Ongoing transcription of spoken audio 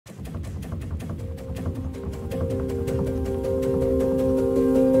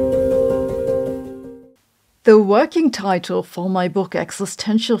The working title for my book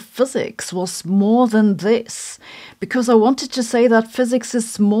Existential Physics was More Than This, because I wanted to say that physics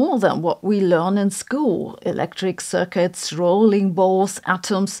is more than what we learn in school. Electric circuits, rolling balls,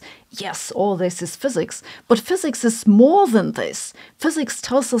 atoms. Yes, all this is physics, but physics is more than this. Physics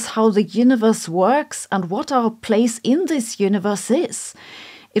tells us how the universe works and what our place in this universe is.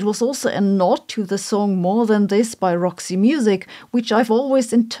 It was also a nod to the song More Than This by Roxy Music, which I've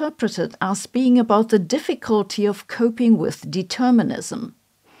always interpreted as being about the difficulty of coping with determinism.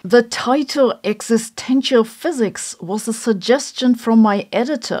 The title Existential Physics was a suggestion from my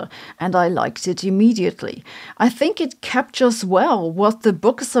editor, and I liked it immediately. I think it captures well what the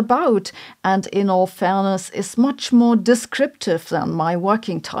book is about, and in all fairness is much more descriptive than my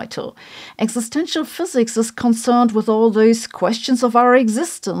working title. Existential Physics is concerned with all those questions of our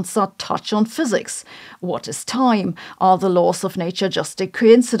existence that touch on physics. What is time? Are the laws of nature just a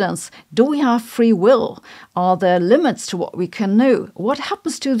coincidence? Do we have free will? Are there limits to what we can know? What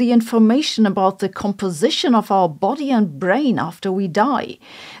happens to the information about the composition of our body and brain after we die?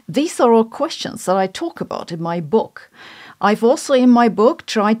 These are all questions that I talk about in my book. I've also in my book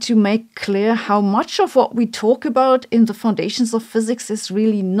tried to make clear how much of what we talk about in the foundations of physics is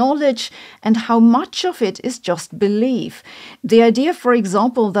really knowledge and how much of it is just belief. The idea, for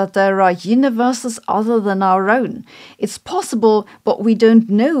example, that there are universes other than our own. It's possible, but we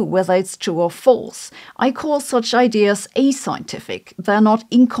don't know whether it's true or false. I call such ideas ascientific. They're not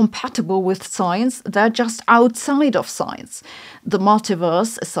incompatible with science, they're just outside of science. The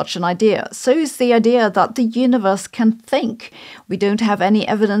multiverse is such an idea. So is the idea that the universe can think. We don't have any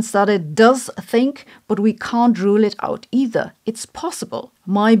evidence that it does think, but we can't rule it out either. It's possible.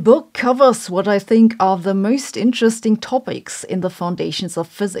 My book covers what I think are the most interesting topics in the foundations of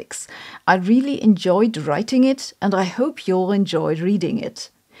physics. I really enjoyed writing it, and I hope you'll enjoy reading it.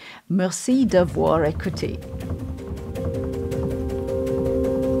 Merci d'avoir écouté.